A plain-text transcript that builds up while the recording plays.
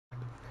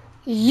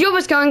Yo,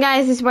 what's going on,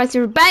 guys? This is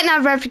Wesley. We're back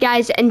now for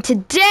guys, and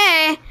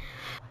today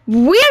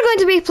we are going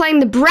to be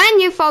playing the brand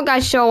new Fall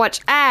Guys show,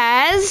 which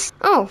as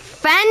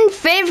fan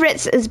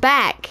favorites is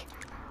back.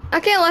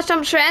 Okay, let's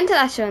jump straight into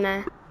that show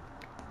now.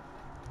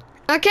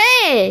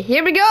 Okay,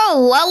 here we go,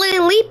 Lolly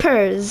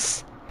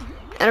Leapers,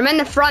 and I'm in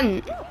the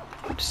front,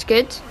 which is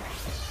good.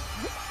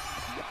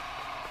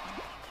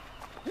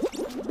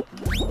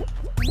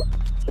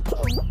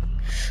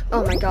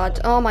 Oh my god!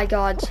 Oh my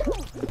god!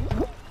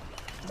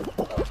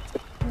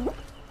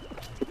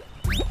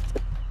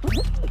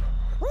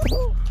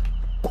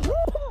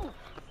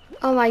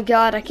 Oh my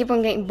god, I keep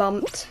on getting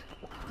bumped.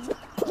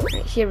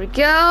 Right, here we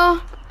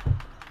go.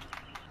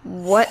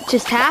 What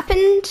just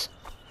happened?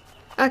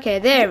 Okay,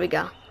 there we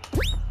go.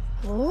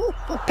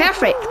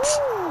 Perfect.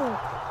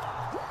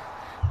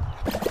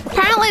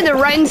 Apparently the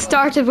round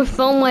started with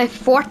only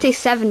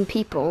 47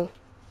 people.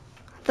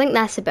 I think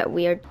that's a bit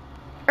weird.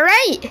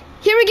 Alright,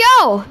 here we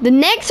go. The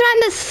next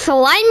round is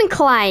Slime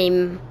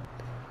Climb.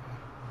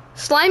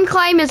 Slime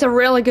Climb is a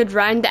really good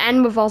round,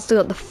 and we've also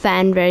got the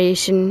fan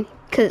variation.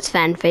 Because it's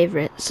fan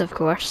favorites, of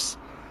course.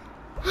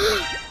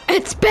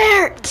 It's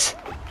Bert!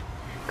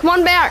 Come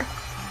on, Bear!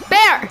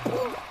 Bear!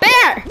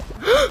 Bear!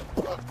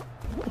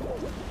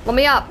 Let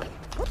me up.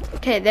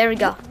 Okay, there we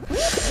go.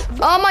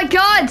 Oh my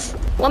god!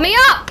 Let me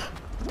up!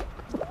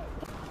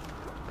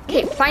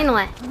 Okay,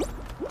 finally.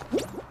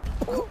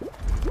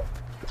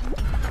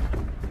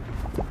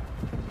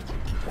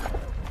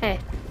 Hey.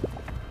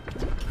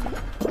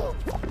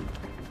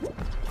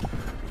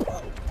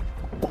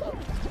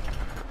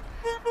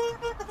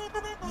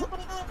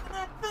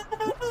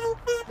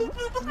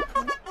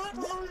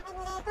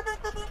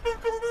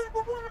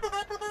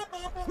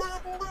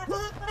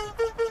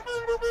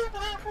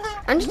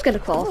 I'm just gonna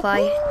qualify.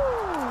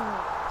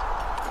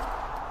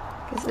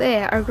 Because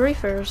they are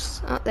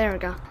griefers. Oh, there we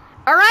go.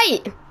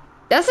 Alright!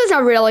 This is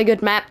a really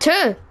good map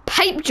too.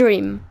 Pipe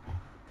Dream.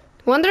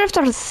 Wonder if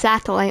there's a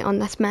satellite on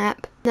this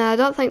map. No, I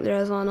don't think there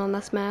is one on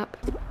this map.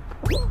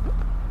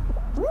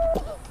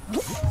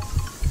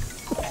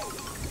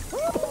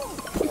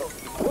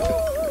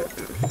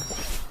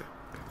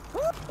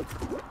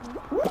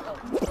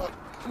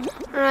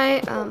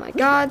 Alright, oh my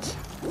god.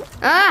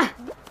 Ah!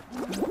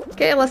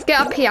 Okay, let's get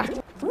up here.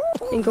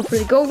 And go for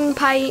the golden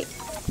pipe.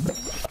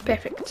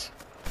 Perfect.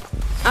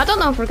 I don't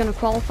know if we're gonna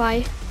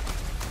qualify.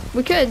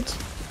 We could.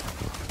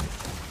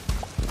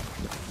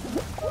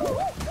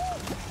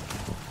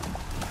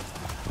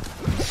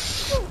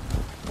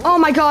 Oh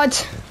my god.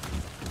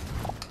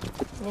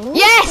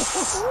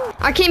 Yes!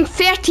 I came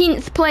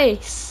 13th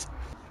place.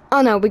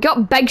 Oh no, we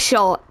got big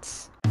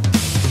shots.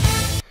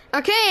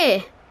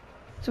 Okay.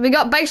 So we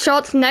got big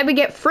shots, now we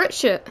get fruit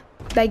shoot.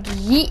 Big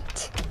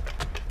yeet.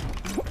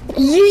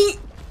 Yeet!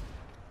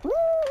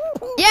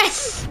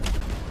 Yes!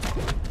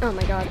 Oh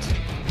my god.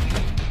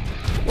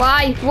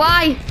 Why?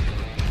 Why?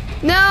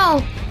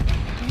 No!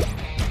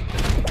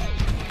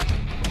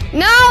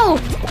 No!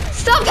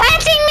 Stop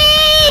hitting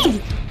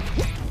me!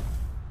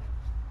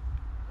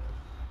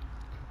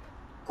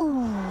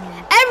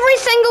 Every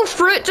single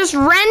fruit just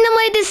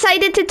randomly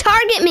decided to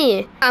target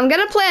me. I'm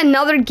gonna play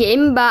another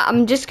game, but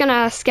I'm just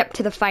gonna skip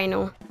to the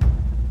final.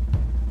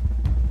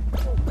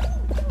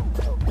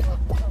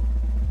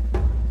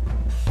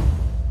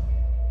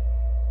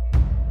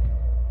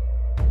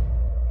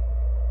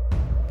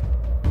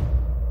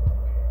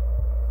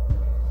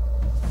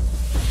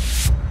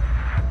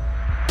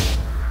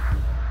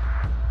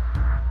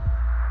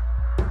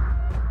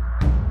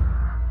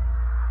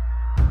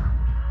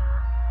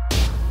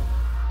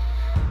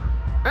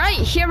 Alright,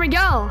 here we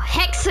go.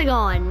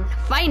 Hexagon.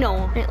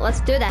 Final. Right, let's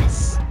do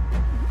this.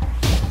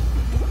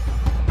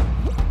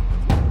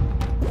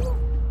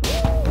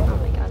 Oh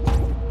my god.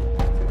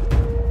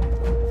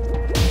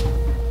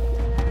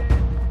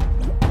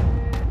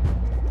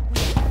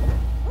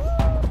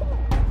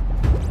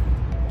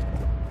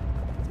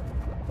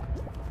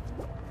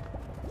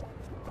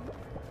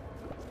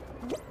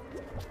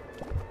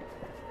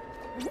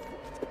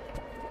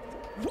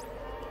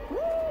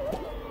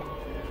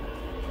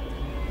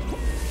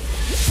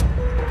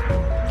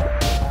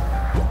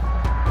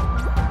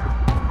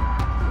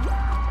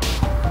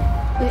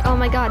 Oh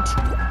my god.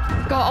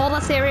 Got all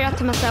this area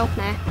to myself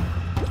now.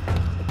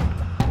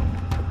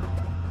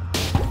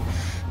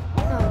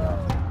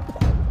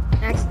 Oh.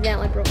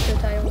 Accidentally broke 2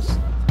 tiles.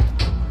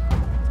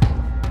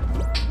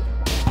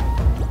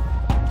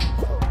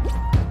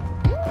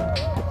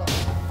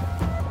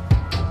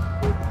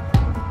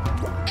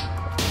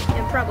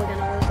 I'm probably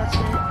gonna lose this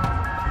now.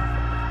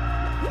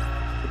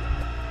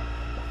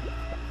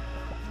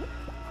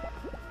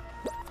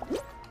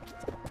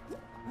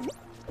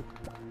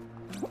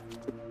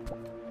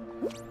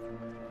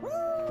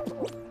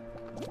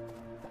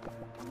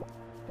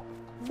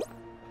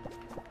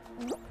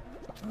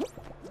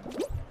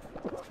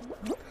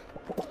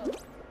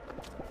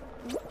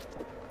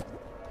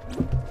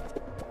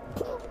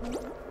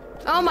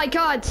 Oh my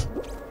god!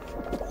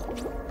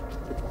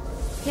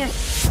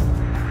 Yes.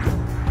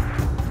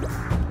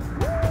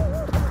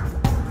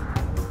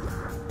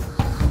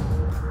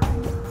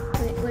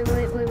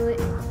 Wait.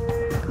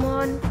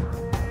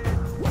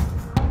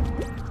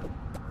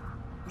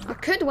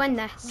 should win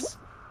this.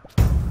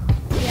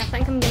 Yeah, I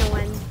think I'm gonna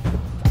win.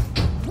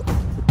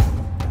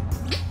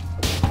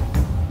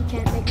 You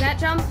can't make that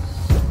jump.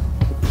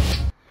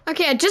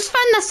 Okay, I just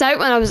found this out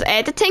when I was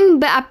editing,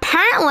 but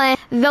apparently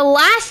the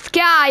last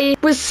guy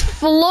was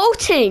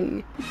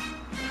floating.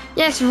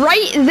 Yes,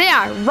 right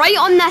there, right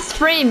on this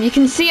frame. You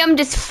can see him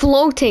just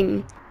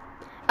floating.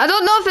 I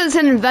don't know if it's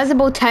an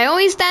invisible tile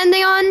he's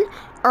standing on,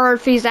 or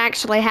if he's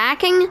actually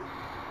hacking.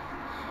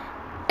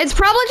 It's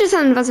probably just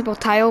an invisible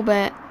tile,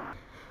 but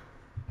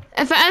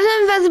if it is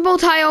an invisible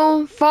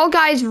tile, Fall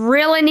Guys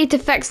really need to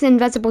fix the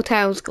invisible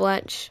tiles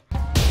glitch.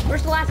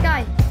 Where's the last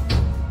guy?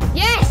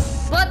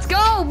 Yes! Let's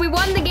go! We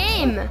won the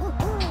game!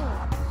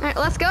 Alright,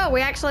 let's go.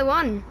 We actually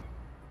won.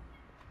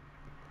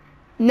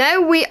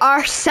 Now we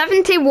are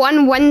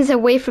 71 wins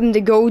away from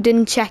the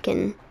golden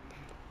chicken.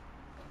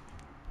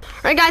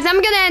 Alright guys,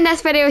 I'm gonna end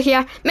this video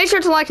here. Make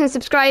sure to like and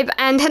subscribe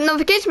and hit the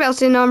notification bell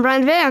so you know when a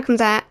brand new video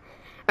comes out.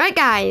 Alright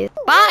guys,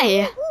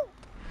 bye!